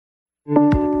It's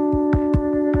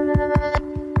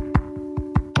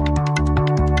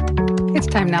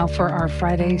time now for our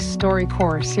Friday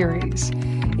StoryCorps series.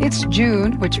 It's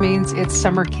June, which means it's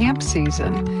summer camp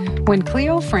season. When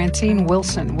Cleo Francine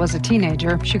Wilson was a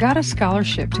teenager, she got a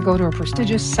scholarship to go to a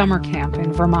prestigious summer camp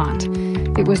in Vermont.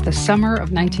 It was the summer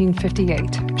of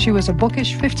 1958. She was a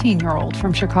bookish 15-year-old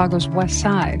from Chicago's West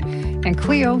Side, and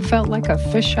Cleo felt like a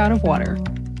fish out of water.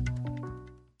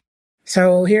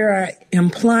 So here I am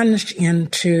plunged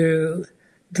into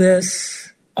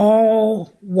this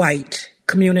all-white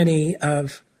community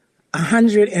of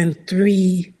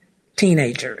 103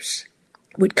 teenagers.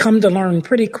 We'd come to learn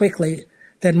pretty quickly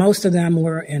that most of them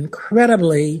were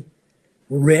incredibly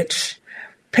rich,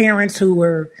 parents who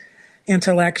were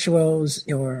intellectuals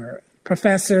or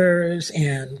professors,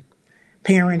 and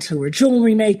parents who were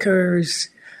jewelry makers.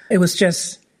 It was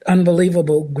just an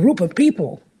unbelievable group of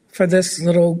people for this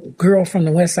little girl from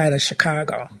the west side of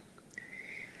Chicago.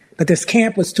 But this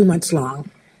camp was 2 months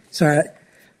long, so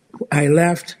I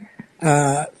left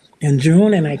in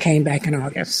June and I came back in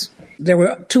August. There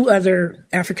were 2 other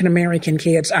African-American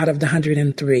kids out of the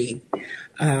 103,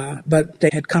 but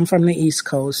they had come from the East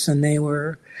Coast, and they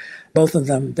were, both of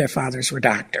them, their fathers were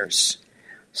doctors.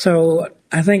 So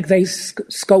I think they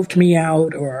scoped me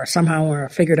out or somehow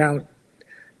figured out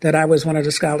that I was one of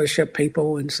the scholarship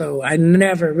people, and so I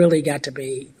never really got to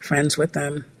be friends with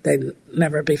them. They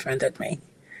never befriended me.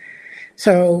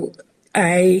 So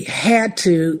I had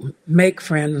to make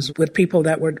friends with people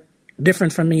that were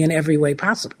different from me in every way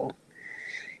possible.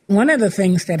 One of the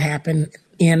things that happened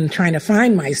in trying to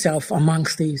find myself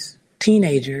amongst these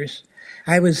teenagers,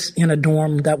 I was in a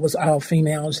dorm that was all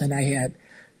females, and I had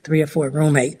 3 or 4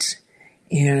 roommates.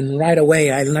 And right away,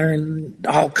 I learned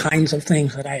all kinds of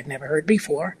things that I had never heard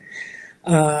before.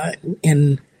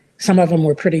 And some of them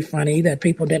were pretty funny, that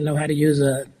people didn't know how to use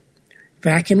a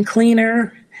vacuum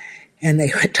cleaner. And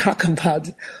they would talk about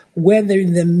whether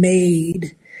the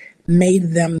maid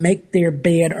made them make their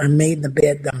bed or made the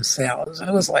bed themselves.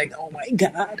 I was like, oh my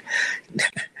God.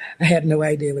 I had no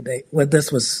idea what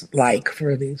this was like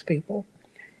for these people.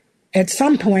 At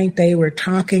some point, they were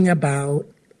talking about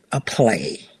a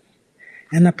play.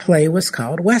 And the play was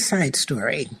called West Side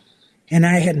Story. And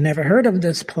I had never heard of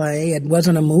this play. It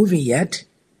wasn't a movie yet,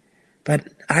 but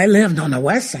I lived on the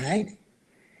West Side.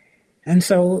 And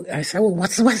so I said, well,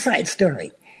 what's the West Side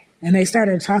Story? And they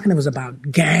started talking. It was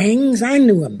about gangs. I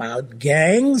knew about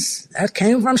gangs. That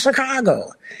came from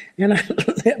Chicago. And I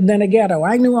lived in a ghetto.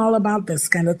 I knew all about this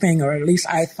kind of thing, or at least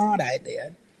I thought I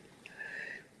did.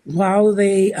 While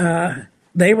they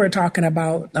were talking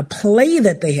about a play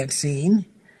that they had seen,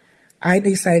 I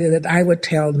decided that I would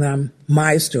tell them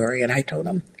my story, and I told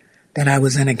them that I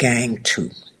was in a gang too,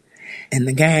 and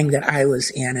the gang that I was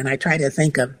in, and I tried to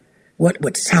think of what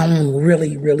would sound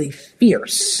really, really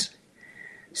fierce.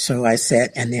 So I said,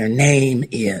 and their name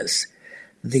is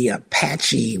the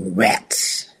Apache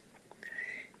Rats.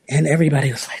 And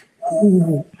everybody was like,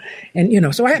 ooh.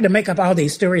 And, so I had to make up all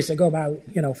these stories to go about,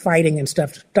 fighting and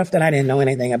stuff that I didn't know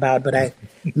anything about, but I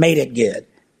made it good.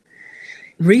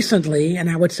 Recently, and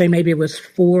I would say maybe it was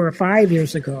 4 or 5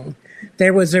 years ago,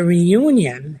 there was a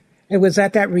reunion. It was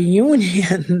at that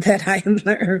reunion that I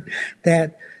learned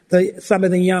that some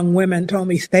of the young women told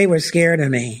me they were scared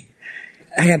of me.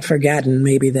 I had forgotten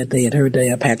maybe that they had heard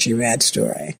the Apache Rat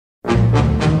story.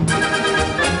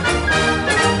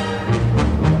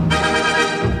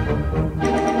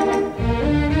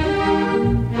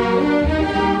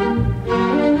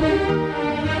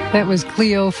 That was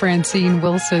Cleo Francine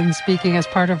Wilson speaking as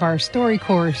part of our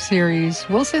StoryCorps series.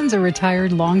 Wilson's a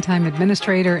retired longtime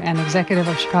administrator and executive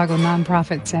of Chicago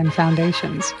nonprofits and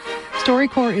foundations.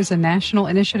 StoryCorps is a national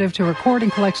initiative to record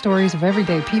and collect stories of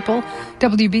everyday people.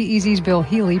 WBEZ's Bill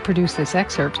Healy produced this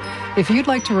excerpt. If you'd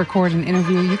like to record an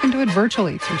interview, you can do it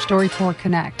virtually through StoryCorps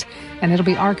Connect, and it'll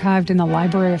be archived in the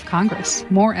Library of Congress.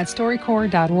 More at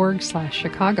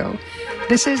storycorps.org/Chicago.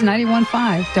 This is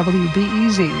 91.5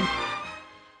 WBEZ.